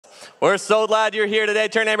We're so glad you're here today.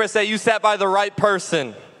 Turn to your neighbor and say, you sat by the right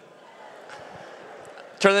person.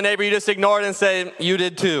 Turn to the neighbor you just ignored and say, you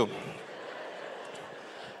did too.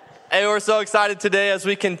 Hey, we're so excited today as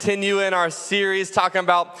we continue in our series talking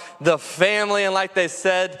about the family. And like they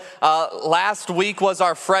said, last week was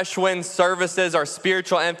our Fresh Wind services, our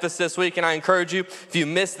spiritual emphasis week. And I encourage you, if you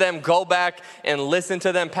missed them, go back and listen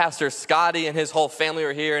to them. Pastor Scotty and his whole family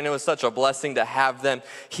were here, and it was such a blessing to have them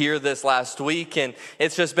here this last week. And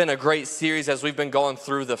it's just been a great series as we've been going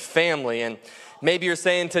through the family. And maybe you're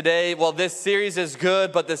saying today, well, this series is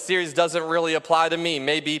good, but this series doesn't really apply to me.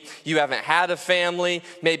 Maybe you haven't had a family.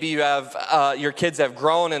 Maybe you have your kids have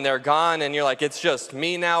grown and they're gone, and you're like, it's just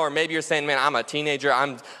me now. Or maybe you're saying, man, I'm a teenager.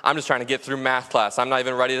 I'm just trying to get through math class. I'm not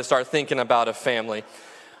even ready to start thinking about a family.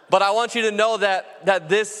 But I want you to know that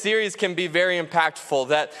this series can be very impactful,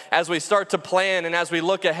 that as we start to plan and as we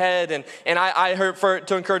look ahead, and I heard,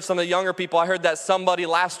 to encourage some of the younger people, I heard that somebody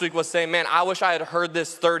last week was saying, man, I wish I had heard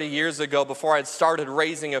this 30 years ago before I had started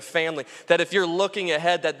raising a family, that if you're looking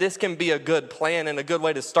ahead, that this can be a good plan and a good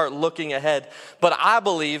way to start looking ahead. But I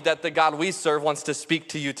believe that the God we serve wants to speak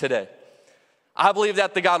to you today. I believe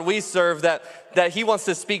that the God we serve, that he wants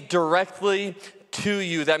to speak directly to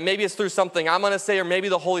you, that maybe it's through something I'm going to say, or maybe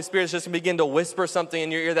the Holy Spirit is just going to begin to whisper something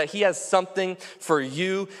in your ear, that he has something for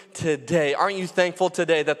you today. Aren't you thankful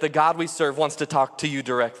today that the God we serve wants to talk to you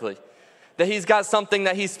directly? That he's got something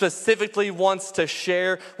that he specifically wants to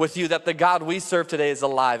share with you, that the God we serve today is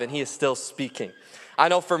alive and he is still speaking. I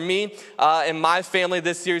know for me and my family,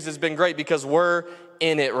 this series has been great because we're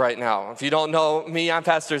in it right now. If you don't know me, I'm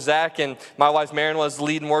Pastor Zach, and my wife Maren was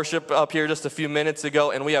leading worship up here just a few minutes ago,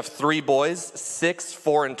 and we have 3 boys, 6,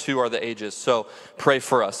 4, and 2 are the ages, so pray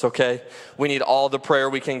for us, okay? We need all the prayer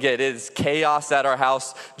we can get. It is chaos at our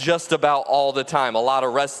house just about all the time. A lot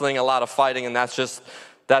of wrestling, a lot of fighting, and that's just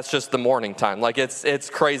the morning time. Like it's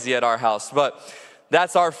crazy at our house, but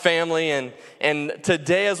that's our family, and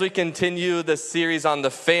today as we continue the series on the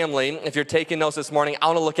family, if you're taking notes this morning, I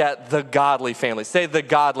want to look at the godly family. Say the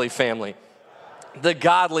godly family. The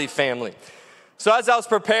godly family. So as I was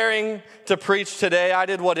preparing to preach today, I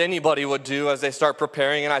did what anybody would do as they start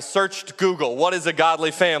preparing, and I searched Google, what is a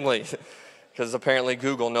godly family? Because apparently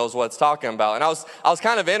Google knows what it's talking about. And I was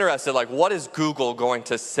kind of interested, like, what is Google going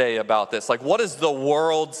to say about this? Like, what does the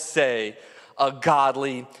world say a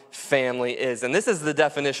godly family is? And this is the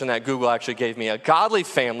definition that Google actually gave me. A godly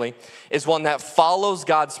family is one that follows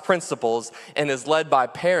God's principles and is led by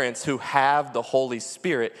parents who have the Holy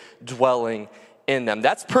Spirit dwelling in them.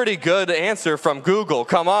 That's pretty good answer from Google.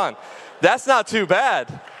 Come on. That's not too bad.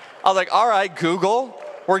 I was like, all right, Google,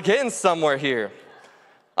 we're getting somewhere here.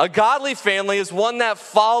 A godly family is one that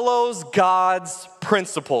follows God's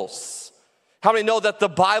principles. How many know that the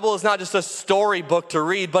Bible is not just a storybook to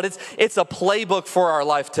read, but it's a playbook for our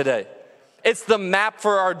life today? It's the map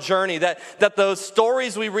for our journey, that those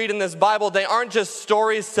stories we read in this Bible, they aren't just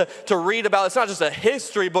stories to read about. It's not just a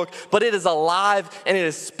history book, but it is alive and it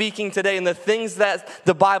is speaking today. And the things that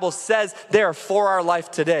the Bible says, they are for our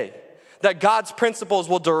life today. That God's principles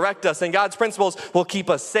will direct us, and God's principles will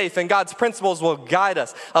keep us safe, and God's principles will guide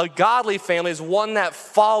us. A godly family is one that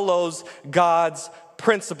follows God's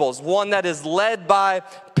principles, one that is led by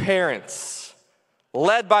parents.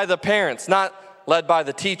 Led by the parents, not led by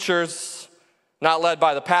the teachers, not led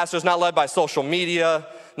by the pastors, not led by social media,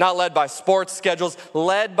 not led by sports schedules,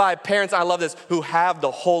 led by parents, I love this, who have the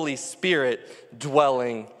Holy Spirit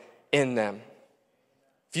dwelling in them.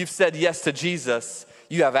 If you've said yes to Jesus,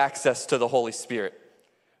 you have access to the Holy Spirit.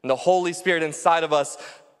 And the Holy Spirit inside of us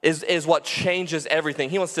is what changes everything.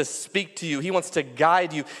 He wants to speak to you. He wants to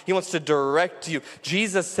guide you. He wants to direct you.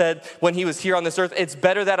 Jesus said when he was here on this earth, it's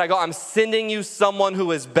better that I go. I'm sending you someone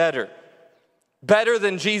who is better. Better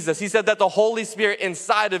than Jesus. He said that the Holy Spirit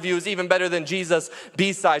inside of you is even better than Jesus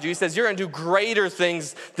beside you. He says you're going to do greater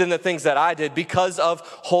things than the things that I did because of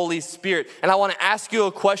Holy Spirit. And I want to ask you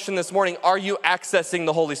a question this morning. Are you accessing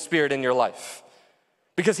the Holy Spirit in your life?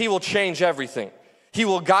 Because he will change everything. He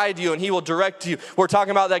will guide you and he will direct you. We're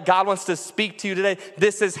talking about that God wants to speak to you today.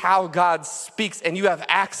 This is how God speaks, and you have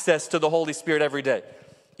access to the Holy Spirit every day.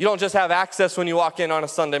 You don't just have access when you walk in on a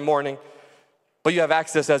Sunday morning, but you have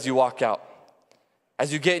access as you walk out.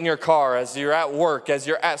 As you get in your car, as you're at work, as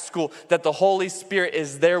you're at school, that the Holy Spirit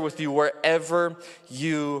is there with you wherever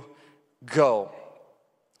you go.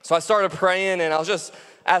 So I started praying, and I was just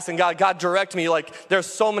asking God, direct me. Like, there's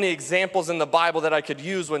so many examples in the Bible that I could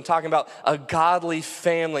use when talking about a godly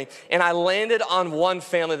family. And I landed on one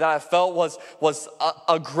family that I felt was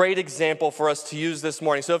a great example for us to use this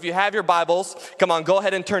morning. So if you have your Bibles, come on, go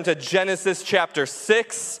ahead and turn to Genesis chapter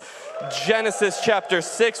 6. Genesis chapter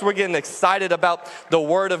 6. We're getting excited about the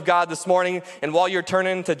Word of God this morning. And while you're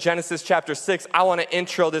turning to Genesis chapter 6, I want to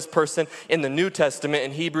intro this person in the New Testament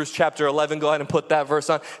in Hebrews chapter 11. Go ahead and put that verse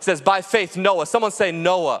on. It says, by faith, Noah. Someone say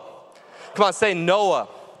Noah. Come on, say Noah.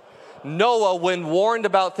 Noah, when warned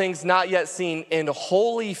about things not yet seen, in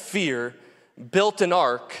holy fear, built an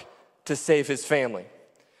ark to save his family.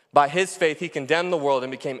 By his faith, he condemned the world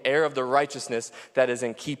and became heir of the righteousness that is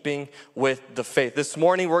in keeping with the faith. This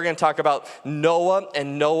morning, we're going to talk about Noah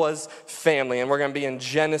and Noah's family, and we're going to be in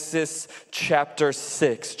Genesis chapter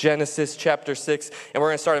 6. Genesis chapter 6, and we're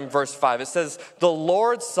going to start in verse 5. It says, the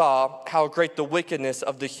Lord saw how great the wickedness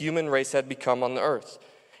of the human race had become on the earth,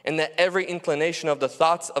 and that every inclination of the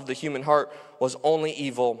thoughts of the human heart was only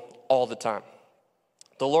evil all the time.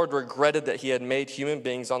 The Lord regretted that he had made human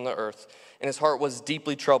beings on the earth, and his heart was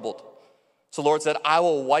deeply troubled. So the Lord said, I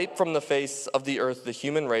will wipe from the face of the earth the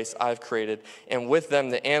human race I have created, and with them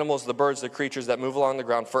the animals, the birds, the creatures that move along the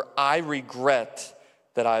ground, for I regret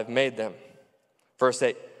that I have made them. Verse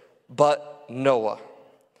 8, but Noah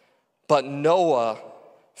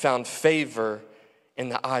found favor in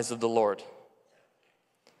the eyes of the Lord.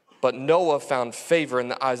 But Noah found favor in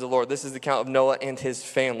the eyes of the Lord. This is the account of Noah and his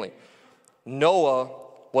family. Noah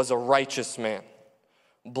was a righteous man,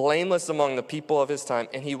 blameless among the people of his time,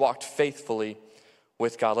 and he walked faithfully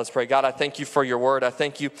with God. Let's pray. God, I thank you for your word. I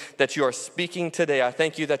thank you that you are speaking today. I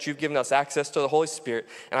thank you that you've given us access to the Holy Spirit,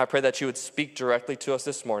 and I pray that you would speak directly to us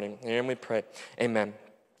this morning. And we pray, amen.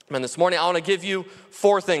 And this morning, I want to give you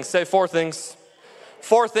four things. Say four things.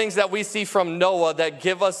 Four things that we see from Noah that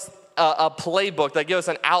give us a playbook, that give us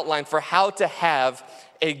an outline for how to have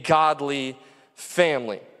a godly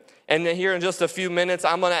family. And here in just a few minutes,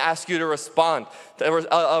 I'm going to ask you to respond.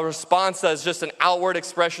 A response that is just an outward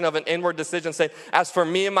expression of an inward decision. Say, as for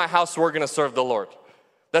me and my house, we're going to serve the Lord.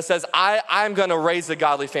 That says, I'm going to raise a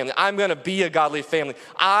godly family. I'm going to be a godly family.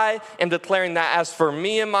 I am declaring that as for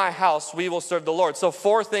me and my house, we will serve the Lord. So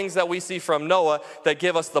four things that we see from Noah that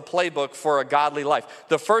give us the playbook for a godly life.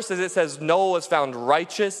 The first is it says Noah was found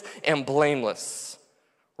righteous and blameless.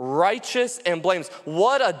 Righteous and blameless.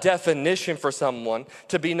 What a definition for someone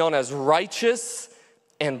to be known as righteous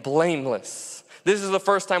and blameless. This is the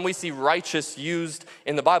first time we see righteous used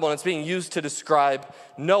in the Bible, and it's being used to describe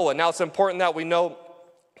Noah. Now, it's important that we know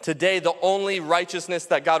today the only righteousness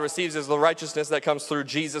that God receives is the righteousness that comes through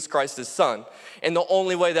Jesus Christ, his son. And the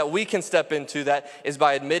only way that we can step into that is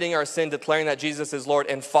by admitting our sin, declaring that Jesus is Lord,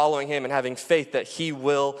 and following him and having faith that he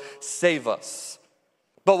will save us.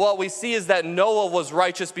 But what we see is that Noah was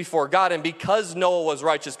righteous before God, and because Noah was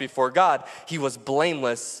righteous before God, he was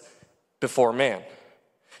blameless before man.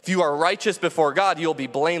 If you are righteous before God, you'll be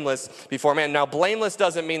blameless before man. Now, blameless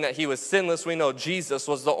doesn't mean that he was sinless. We know Jesus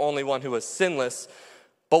was the only one who was sinless.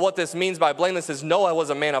 But what this means by blameless is Noah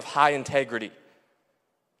was a man of high integrity.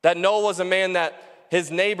 That Noah was a man that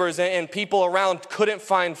his neighbors and people around couldn't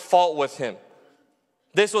find fault with him.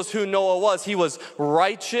 This was who Noah was. He was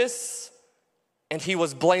righteous and he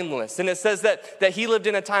was blameless. And it says that he lived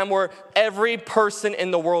in a time where every person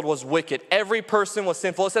in the world was wicked. Every person was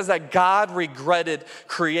sinful. It says that God regretted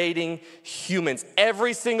creating humans.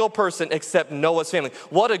 Every single person except Noah's family.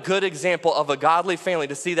 What a good example of a godly family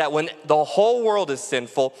to see that when the whole world is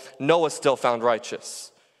sinful, Noah still found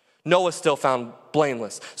righteous. Noah still found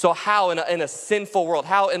blameless. So how in a sinful world,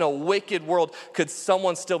 how in a wicked world could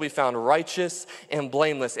someone still be found righteous and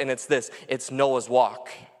blameless? And it's this, it's Noah's walk.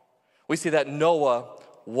 We see that Noah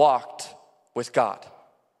walked with God.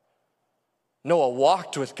 Noah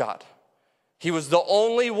walked with God. He was the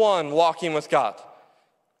only one walking with God.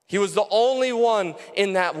 He was the only one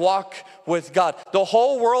in that walk with God. The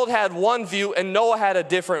whole world had one view and Noah had a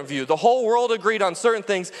different view. The whole world agreed on certain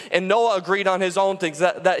things and Noah agreed on his own things,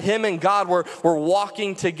 that him and God were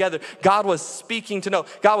walking together. God was speaking to Noah.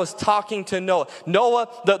 God was talking to Noah. Noah,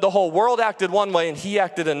 the whole world acted one way and he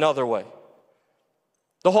acted another way.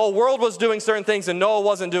 The whole world was doing certain things and Noah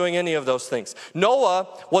wasn't doing any of those things. Noah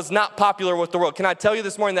was not popular with the world. Can I tell you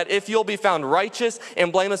this morning that if you'll be found righteous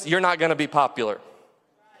and blameless, you're not going to be popular.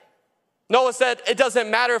 Noah said, it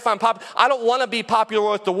doesn't matter if I'm popular. I don't want to be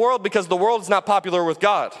popular with the world because the world is not popular with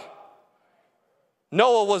God.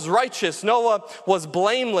 Noah was righteous. Noah was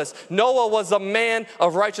blameless. Noah was a man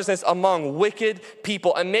of righteousness among wicked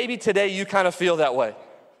people. And maybe today you kind of feel that way.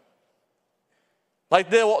 Like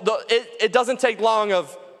it doesn't take long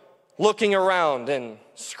of looking around and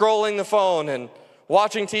scrolling the phone and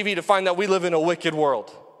watching TV to find that we live in a wicked world.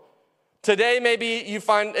 Today, maybe you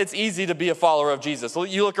find it's easy to be a follower of Jesus.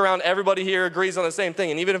 You look around, everybody here agrees on the same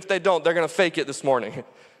thing, and even if they don't, they're going to fake it this morning.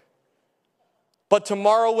 But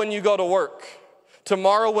tomorrow when you go to work,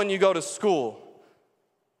 tomorrow when you go to school,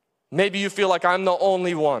 Maybe you feel like I'm the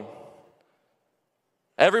only one.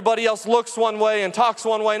 Everybody else looks one way and talks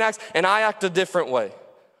one way and acts, and I act a different way.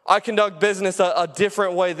 I conduct business a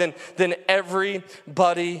different way than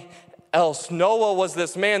everybody else. Noah was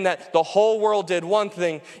this man that the whole world did one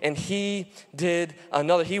thing, and he did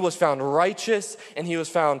another. He was found righteous, and he was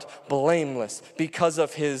found blameless because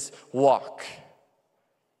of his walk.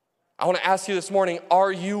 I want to ask you this morning,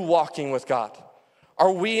 are you walking with God?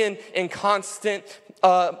 Are we in constant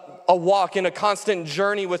a walk, in a constant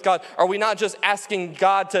journey with God? Are we not just asking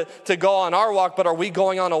God to go on our walk, but are we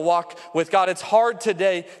going on a walk with God? It's hard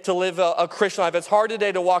today to live a Christian life. It's hard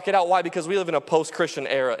today to walk it out. Why? Because we live in a post-Christian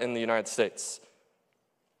era in the United States.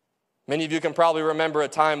 Many of you can probably remember a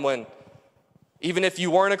time when even if you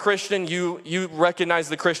weren't a Christian, you recognized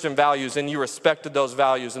the Christian values and you respected those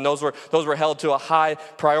values, and those were held to a high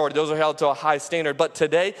priority. Those were held to a high standard. But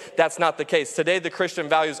today, that's not the case. Today, the Christian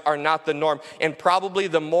values are not the norm, and probably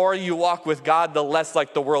the more you walk with God, the less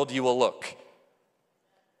like the world you will look.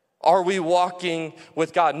 Are we walking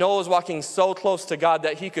with God? Noah was walking so close to God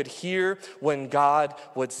that he could hear when God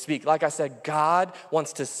would speak. Like I said, God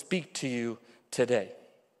wants to speak to you today.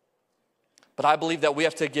 But I believe that we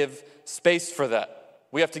have to give space for that.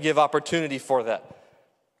 We have to give opportunity for that.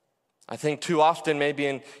 I think too often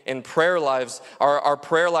maybe in prayer lives, our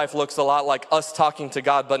prayer life looks a lot like us talking to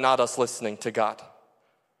God, but not us listening to God.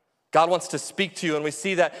 God wants to speak to you, and we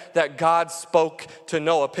see that God spoke to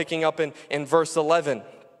Noah, picking up in verse 11. It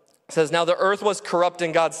says, "Now the earth was corrupt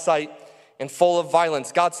in God's sight and full of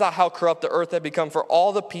violence. God saw how corrupt the earth had become, for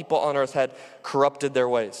all the people on earth had corrupted their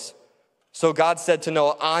ways. So God said to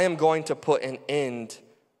Noah, I am going to put an end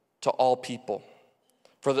to all people,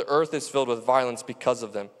 for the earth is filled with violence because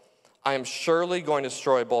of them. I am surely going to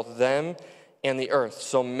destroy both them and the earth.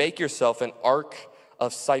 So make yourself an ark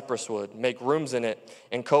of cypress wood, make rooms in it,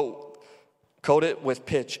 and coat it with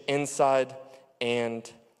pitch inside and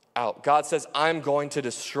out." God says, I'm going to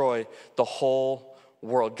destroy the whole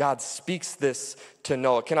world. God speaks this to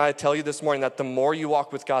Noah. Can I tell you this morning that the more you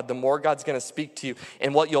walk with God, the more God's going to speak to you.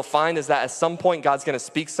 And what you'll find is that at some point, God's going to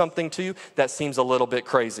speak something to you that seems a little bit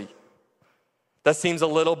crazy. That seems a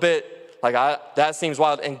little bit like, that seems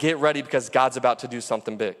wild. And get ready, because God's about to do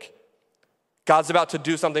something big. God's about to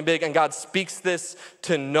do something big, and God speaks this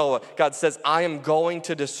to Noah. God says, I am going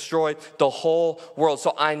to destroy the whole world,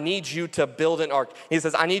 so I need you to build an ark. He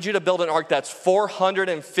says, I need you to build an ark that's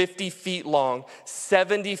 450 feet long,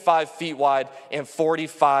 75 feet wide, and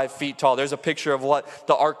 45 feet tall. There's a picture of what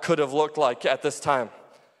the ark could have looked like at this time.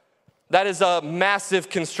 That is a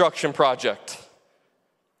massive construction project.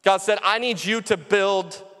 God said, I need you to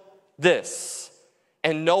build this.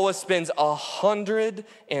 And Noah spends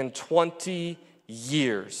 120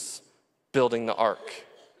 years building the ark.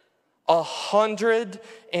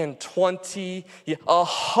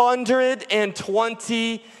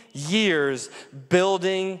 120 years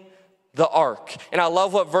building the ark. And I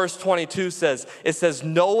love what verse 22 says. It says,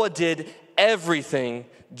 Noah did everything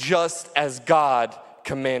just as God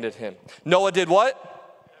commanded him. Noah did what?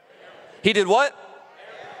 He did what?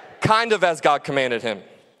 Kind of as God commanded him.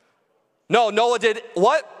 No, Noah did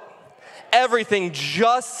what? Everything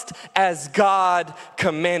just as God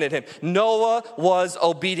commanded him. Noah was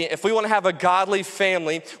obedient. If we want to have a godly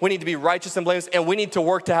family, we need to be righteous and blameless, and we need to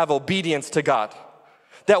work to have obedience to God.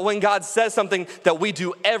 That when God says something, that we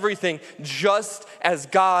do everything just as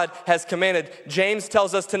God has commanded. James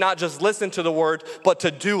tells us to not just listen to the word, but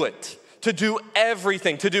to do it. To do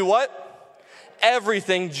everything. To do what?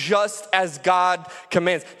 Everything just as God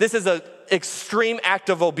commands. This is an extreme act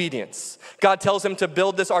of obedience. God tells him to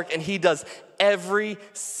build this ark, and he does every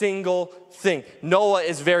single thing. Noah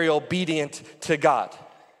is very obedient to God.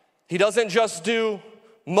 He doesn't just do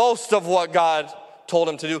most of what God told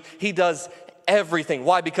him to do. He does everything.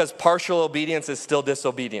 Why? Because partial obedience is still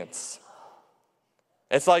disobedience.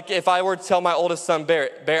 It's like if I were to tell my oldest son,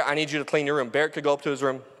 Barrett, I need you to clean your room. Barrett could go up to his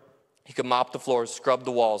room. He could mop the floors, scrub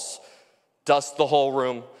the walls, dust the whole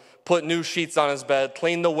room, put new sheets on his bed,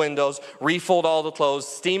 clean the windows, refold all the clothes,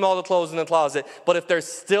 steam all the clothes in the closet. But if there's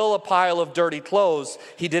still a pile of dirty clothes,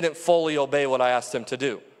 he didn't fully obey what I asked him to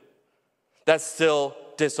do. That's still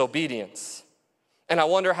disobedience. And I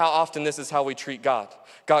wonder how often this is how we treat God.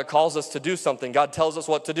 God calls us to do something. God tells us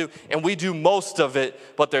what to do, and we do most of it,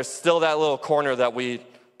 but there's still that little corner that we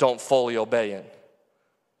don't fully obey in.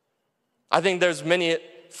 I think there's many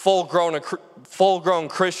full-grown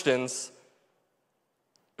Christians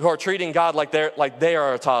who are treating God like they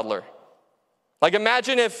are a toddler. Like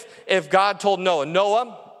imagine if God told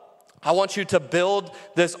Noah, I want you to build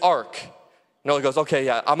this ark. Noah goes, okay,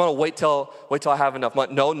 yeah, I'm gonna wait till I have enough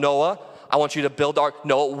money. No, Noah, I want you to build the ark.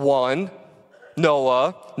 No, 1,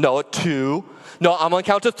 Noah. Noah, 2. No, I'm going to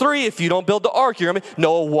count to 3. If you don't build the ark, you're going to be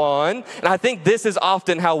Noah, 1. And I think this is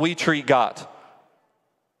often how we treat God.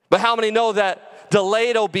 But how many know that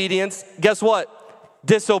delayed obedience, guess what?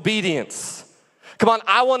 Disobedience. Come on,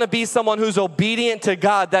 I want to be someone who's obedient to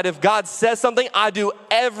God, that if God says something, I do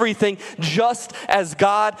everything just as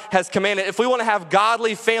God has commanded. If we want to have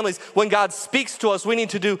godly families, when God speaks to us, we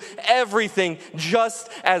need to do everything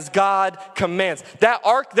just as God commands. That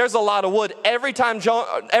ark, there's a lot of wood. Every time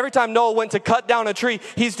Noah went to cut down a tree,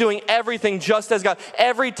 he's doing everything just as God.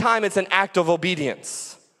 Every time it's an act of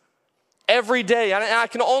obedience. Every day, and I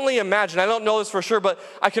can only imagine, I don't know this for sure, but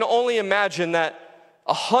I can only imagine that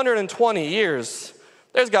 120 years,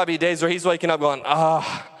 there's got to be days where he's waking up going,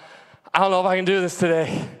 I don't know if I can do this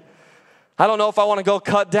today. I don't know if I want to go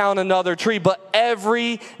cut down another tree, but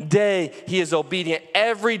every day he is obedient.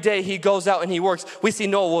 Every day he goes out and he works. We see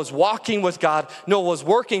Noah was walking with God. Noah was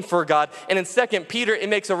working for God. And in 2 Peter, it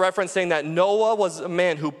makes a reference saying that Noah was a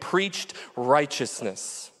man who preached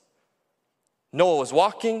righteousness. Noah was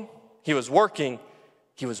walking, he was working,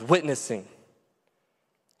 he was witnessing.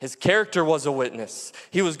 His character was a witness.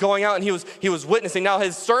 He was going out and he was witnessing. Now,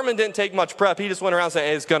 his sermon didn't take much prep. He just went around saying,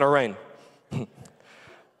 hey, it's going to rain.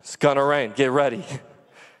 It's going to rain. Get ready.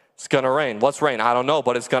 It's going to rain. What's rain? I don't know,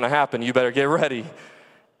 but it's going to happen. You better get ready.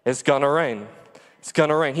 It's going to rain. It's going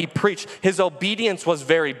to rain. He preached. His obedience was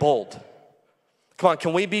very bold. Come on,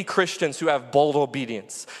 can we be Christians who have bold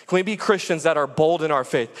obedience? Can we be Christians that are bold in our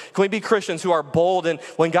faith? Can we be Christians who are bold and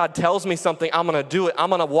when God tells me something, I'm going to do it.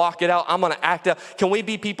 I'm going to walk it out. I'm going to act out. Can we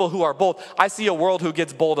be people who are bold? I see a world who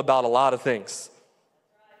gets bold about a lot of things.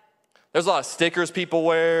 There's a lot of stickers people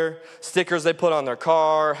wear, stickers they put on their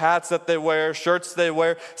car, hats that they wear, shirts they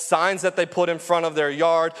wear, signs that they put in front of their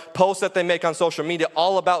yard, posts that they make on social media,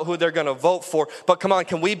 all about who they're going to vote for. But come on,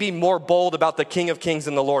 can we be more bold about the King of Kings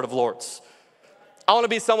and the Lord of Lords? I want to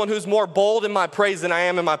be someone who's more bold in my praise than I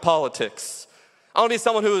am in my politics. I want to be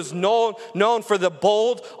someone who is known for the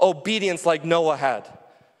bold obedience like Noah had.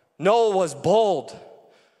 Noah was bold.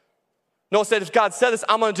 Noah said, if God said this,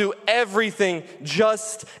 I'm going to do everything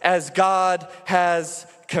just as God has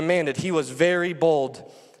commanded. He was very bold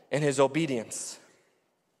in his obedience.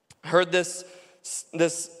 I heard this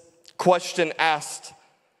question asked,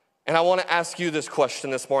 and I want to ask you this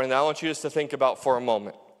question this morning that I want you just to think about for a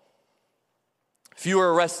moment. If you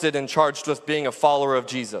were arrested and charged with being a follower of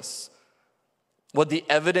Jesus, would the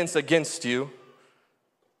evidence against you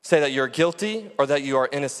say that you're guilty or that you are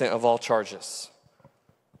innocent of all charges?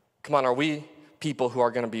 Come on, are we people who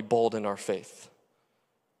are going to be bold in our faith?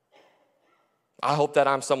 I hope that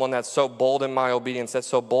I'm someone that's so bold in my obedience, that's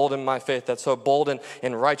so bold in my faith, that's so bold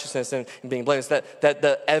in righteousness and being blameless, that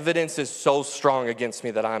the evidence is so strong against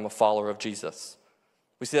me that I'm a follower of Jesus.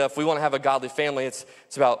 We see that if we want to have a godly family, it's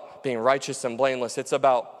about being righteous and blameless. It's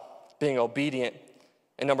about being obedient.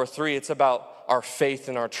 And number 3, it's about our faith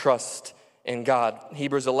and our trust in God.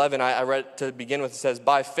 Hebrews 11, I read to begin with, it says,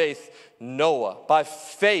 by faith, Noah,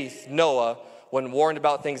 when warned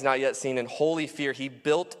about things not yet seen, in holy fear, he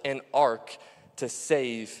built an ark to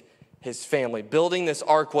save his family. Building this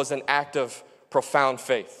ark was an act of profound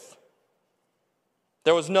faith.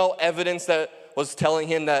 There was no evidence that was telling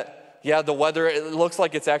him that, yeah, the weather, it looks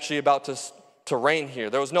like it's actually about to rain here.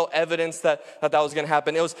 There was no evidence that was going to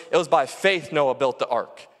happen. It was by faith Noah built the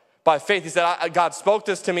ark. By faith, he said, God spoke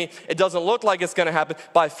this to me. It doesn't look like it's going to happen.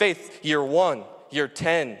 By faith, year 1, year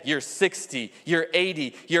 10, year 60, year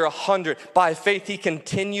 80, year 100. By faith, he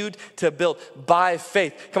continued to build. By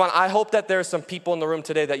faith. Come on, I hope that there are some people in the room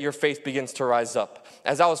today that your faith begins to rise up.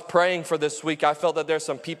 As I was praying for this week, I felt that there's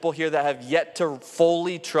some people here that have yet to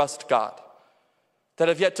fully trust God, that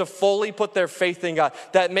have yet to fully put their faith in God,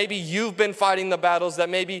 that maybe you've been fighting the battles, that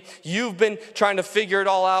maybe you've been trying to figure it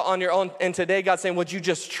all out on your own, and today God's saying, would you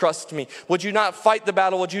just trust me? Would you not fight the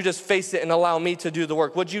battle? Would you just face it and allow me to do the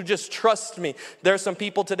work? Would you just trust me? There are some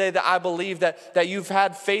people today that I believe that you've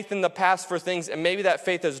had faith in the past for things, and maybe that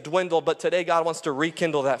faith has dwindled, but today God wants to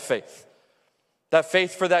rekindle that faith. That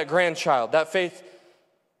faith for that grandchild, that faith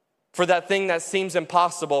for that thing that seems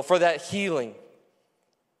impossible, for that healing.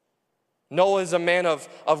 Noah is a man of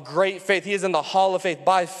great faith. He is in the hall of faith.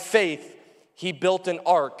 By faith, he built an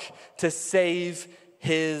ark to save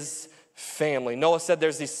his family. Noah said,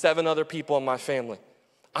 there's these 7 other people in my family.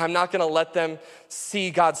 I'm not going to let them see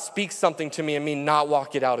God speak something to me and me not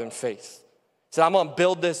walk it out in faith. He said, I'm going to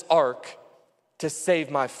build this ark to save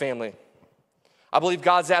my family. I believe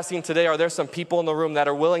God's asking today, are there some people in the room that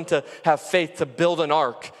are willing to have faith to build an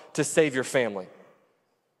ark to save your family?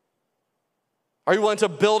 Are you willing to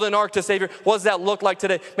build an ark to save your? What does that look like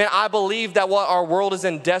today? Man, I believe that what our world is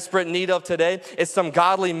in desperate need of today is some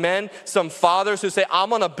godly men, some fathers who say, I'm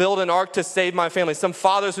going to build an ark to save my family. Some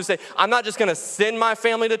fathers who say, I'm not just going to send my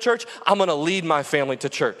family to church, I'm going to lead my family to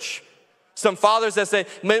church. Some fathers that say,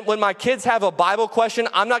 when my kids have a Bible question,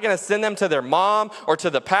 I'm not going to send them to their mom or to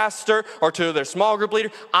the pastor or to their small group leader.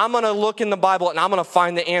 I'm going to look in the Bible and I'm going to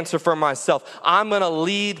find the answer for myself. I'm going to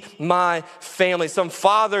lead my family. Some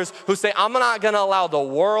fathers who say, I'm not going to allow the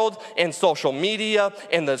world and social media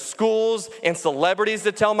and the schools and celebrities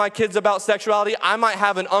to tell my kids about sexuality. I might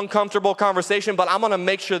have an uncomfortable conversation, but I'm going to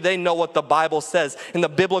make sure they know what the Bible says and the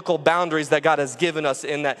biblical boundaries that God has given us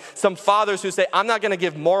in that. Some fathers who say, I'm not going to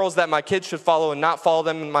give morals that my kids should follow and not follow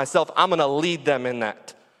them myself. I'm going to lead them in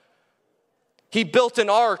that. He built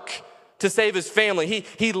an ark to save his family.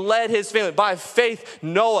 He led his family. By faith,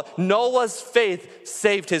 Noah's faith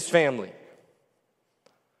saved his family.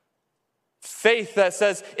 Faith that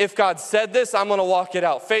says, if God said this, I'm going to walk it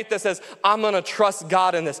out. Faith that says, I'm going to trust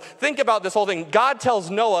God in this. Think about this whole thing. God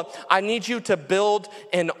tells Noah, I need you to build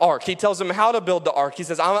an ark. He tells him how to build the ark. He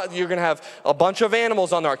says, you're going to have a bunch of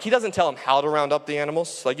animals on the ark. He doesn't tell him how to round up the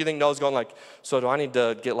animals. Like, you think Noah's going like, so do I need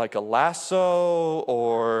to get like a lasso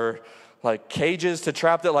or like cages to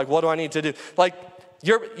trap it? Like, what do I need to do? Like,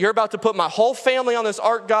 you're about to put my whole family on this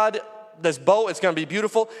ark, God, this boat. It's going to be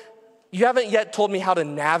beautiful. You haven't yet told me how to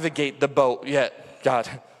navigate the boat yet, God.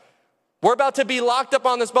 We're about to be locked up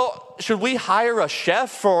on this boat. Should we hire a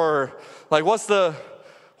chef or like what's the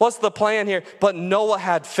plan here? But Noah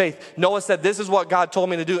had faith. Noah said, this is what God told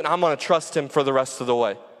me to do, and I'm going to trust him for the rest of the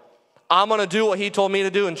way. I'm going to do what he told me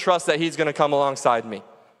to do and trust that he's going to come alongside me.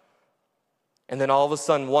 And then all of a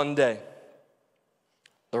sudden, one day,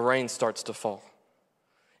 the rain starts to fall.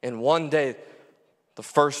 And one day, the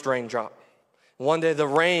first raindrop. One day the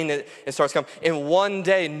rain, it starts coming. And one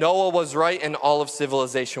day Noah was right and all of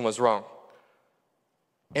civilization was wrong.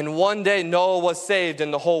 And one day Noah was saved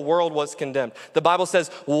and the whole world was condemned. The Bible says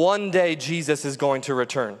one day Jesus is going to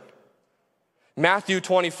return. Matthew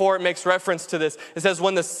 24, it makes reference to this. It says,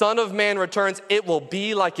 when the Son of Man returns, it will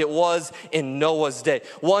be like it was in Noah's day.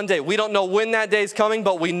 One day. We don't know when that day is coming,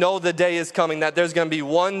 but we know the day is coming, that there's going to be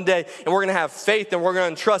one day, and we're going to have faith, and we're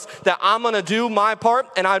going to trust that I'm going to do my part,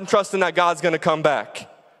 and I'm trusting that God's going to come back.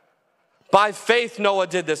 By faith, Noah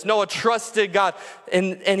did this. Noah trusted God,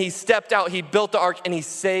 and he stepped out. He built the ark, and he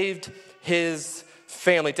saved his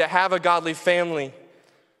family. To have a godly family,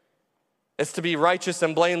 it's to be righteous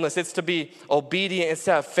and blameless. It's to be obedient. It's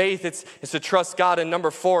to have faith. It's to trust God. And number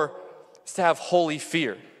 4, it's to have holy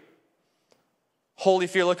fear. Holy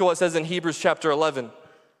fear. Look at what it says in Hebrews chapter 11.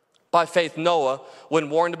 By faith, Noah, when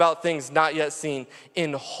warned about things not yet seen,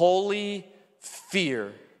 in holy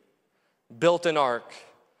fear, built an ark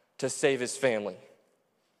to save his family.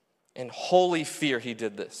 In holy fear, he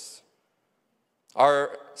did this.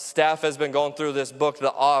 Our staff has been going through this book,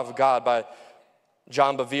 The Awe of God, by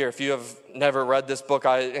John Bevere. If you have never read this book,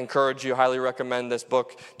 I encourage you, highly recommend this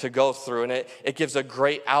book to go through. And it gives a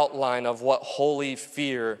great outline of what holy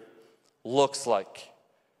fear looks like.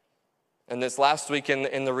 And this last week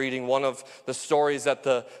in the reading, one of the stories that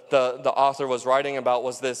the author was writing about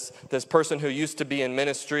was this person who used to be in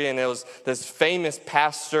ministry, and it was this famous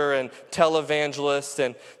pastor and televangelist,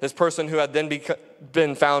 and this person who had then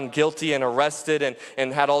been found guilty and arrested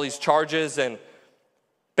and had all these charges, and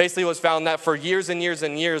basically was found that for years and years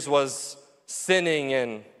and years was sinning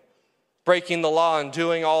and breaking the law and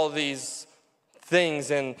doing all these things.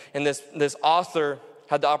 And this author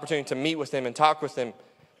had the opportunity to meet with him and talk with him.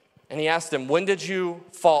 And he asked him, when did you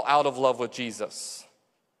fall out of love with Jesus?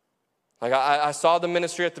 Like I saw the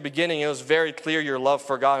ministry at the beginning. It was very clear your love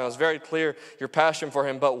for God. And it was very clear your passion for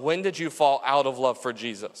him. But when did you fall out of love for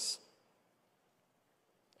Jesus?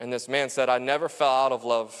 And this man said, I never fell out of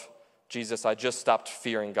love, Jesus. I just stopped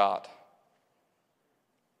fearing God.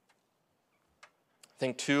 I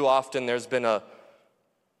think too often there's been a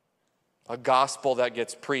gospel that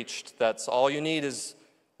gets preached that's all you need is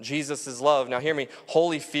Jesus' love. Now hear me,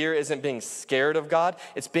 holy fear isn't being scared of God,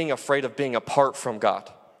 it's being afraid of being apart from God.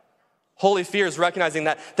 Holy fear is recognizing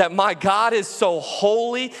that my God is so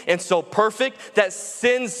holy and so perfect that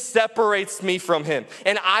sin separates me from him.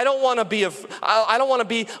 And I don't want to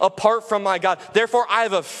be apart from my God. Therefore, I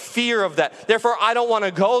have a fear of that. Therefore, I don't want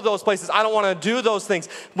to go those places. I don't want to do those things.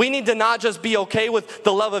 We need to not just be okay with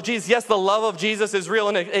the love of Jesus. Yes, the love of Jesus is real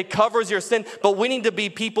and it covers your sin, but we need to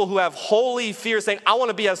be people who have holy fear saying, I want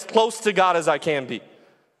to be as close to God as I can be.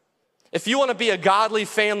 If you want to be a godly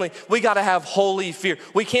family, we got to have holy fear.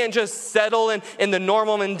 We can't just settle in the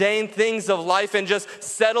normal mundane things of life and just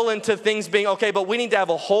settle into things being okay, but we need to have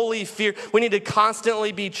a holy fear. We need to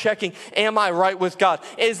constantly be checking, am I right with God?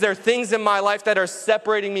 Is there things in my life that are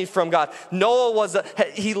separating me from God? Noah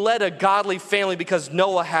he led a godly family because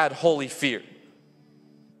Noah had holy fear.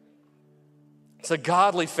 It's a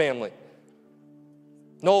godly family.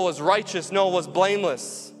 Noah was righteous. Noah was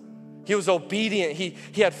blameless. He was obedient.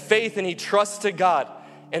 He had faith and he trusted God.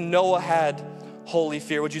 And Noah had holy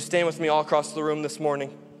fear. Would you stand with me all across the room this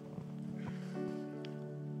morning?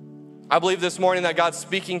 I believe this morning that God's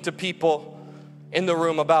speaking to people in the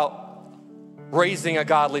room about raising a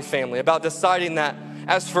godly family, about deciding that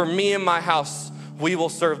as for me and my house, we will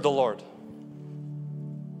serve the Lord.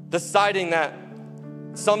 Deciding that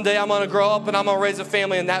someday I'm gonna grow up and I'm gonna raise a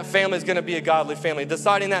family and that family is gonna be a godly family.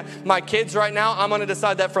 Deciding that my kids right now, I'm gonna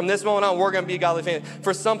decide that from this moment on, we're gonna be a godly family.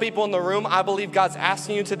 For some people in the room, I believe God's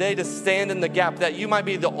asking you today to stand in the gap, that you might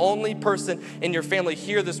be the only person in your family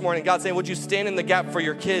here this morning. God's saying, would you stand in the gap for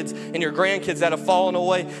your kids and your grandkids that have fallen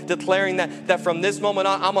away, declaring that from this moment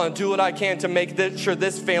on, I'm gonna do what I can to make sure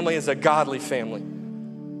this family is a godly family.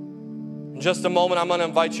 In just a moment, I'm gonna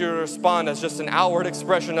invite you to respond as just an outward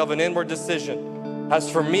expression of an inward decision. As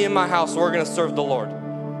for me and my house, we're gonna serve the Lord.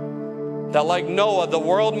 That like Noah, the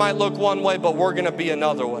world might look one way, but we're gonna be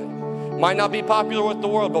another way. Might not be popular with the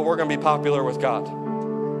world, but we're gonna be popular with God.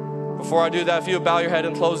 Before I do that, if you would bow your head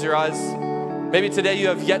and close your eyes, maybe today you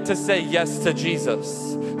have yet to say yes to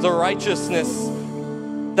Jesus. The righteousness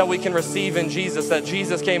that we can receive in Jesus, that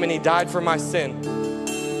Jesus came and he died for my sin.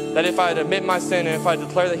 That if I admit my sin and if I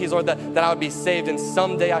declare that he's Lord, that I would be saved and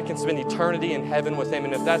someday I can spend eternity in heaven with him.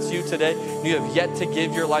 And if that's you today, you have yet to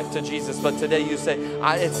give your life to Jesus, but today you say,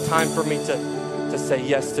 it's time for me to say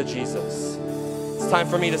yes to Jesus. It's time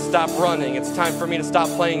for me to stop running. It's time for me to stop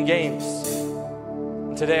playing games.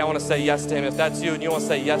 And today I want to say yes to him. If that's you and you want to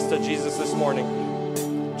say yes to Jesus this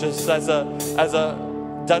morning, just as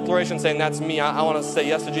a declaration saying that's me, I want to say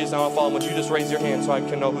yes to Jesus, I want to follow him. Would you just raise your hand so I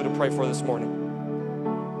can know who to pray for this morning?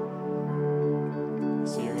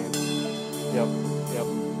 Yep. Yeah.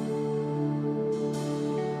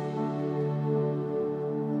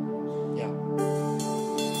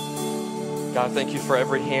 God, thank you for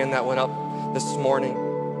every hand that went up this morning.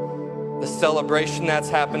 The celebration that's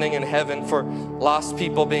happening in heaven for lost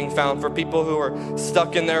people being found, for people who are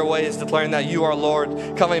stuck in their ways, declaring that you are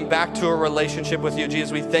Lord, coming back to a relationship with you.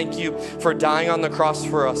 Jesus, we thank you for dying on the cross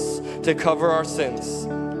for us to cover our sins.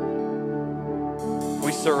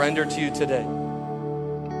 We surrender to you today.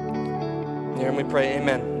 And we pray,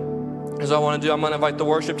 amen. Here's what I want to do. I'm going to invite the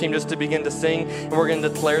worship team just to begin to sing, and we're going to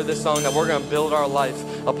declare this song that we're going to build our life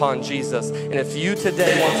upon Jesus. And if you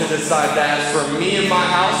today want to decide that as for me and my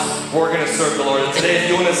house, we're going to serve the Lord. And today if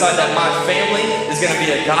you want to decide that my family is going to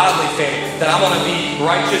be a godly family, that I want to be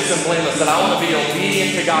righteous and blameless, that I want to be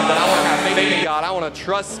obedient to God, that I want to have faith in God, I want to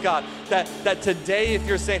trust God, that today if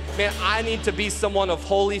you're saying, man, I need to be someone of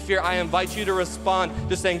holy fear, I invite you to respond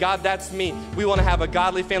just saying, God, that's me. We want to have a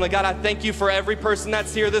godly family. God, I thank you for every person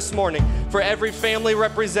that's here this morning, for every family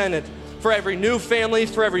represented, for every new family,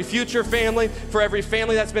 for every future family, for every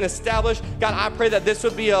family that's been established. God, I pray that this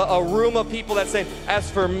would be a room of people that say,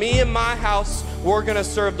 as for me and my house, we're gonna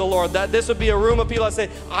serve the Lord. That this would be a room of people that say,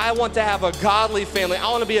 I want to have a godly family.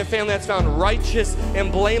 I want to be a family that's found righteous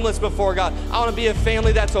and blameless before God. I want to be a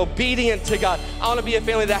family that's obedient to God. I want to be a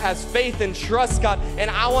family that has faith and trust God.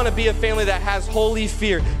 And I want to be a family that has holy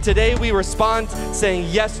fear. Today we respond saying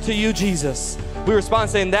yes to you, Jesus. We respond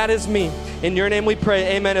saying, that is me. In your name we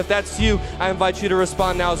pray, amen. If that's you, I invite you to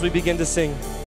respond now as we begin to sing.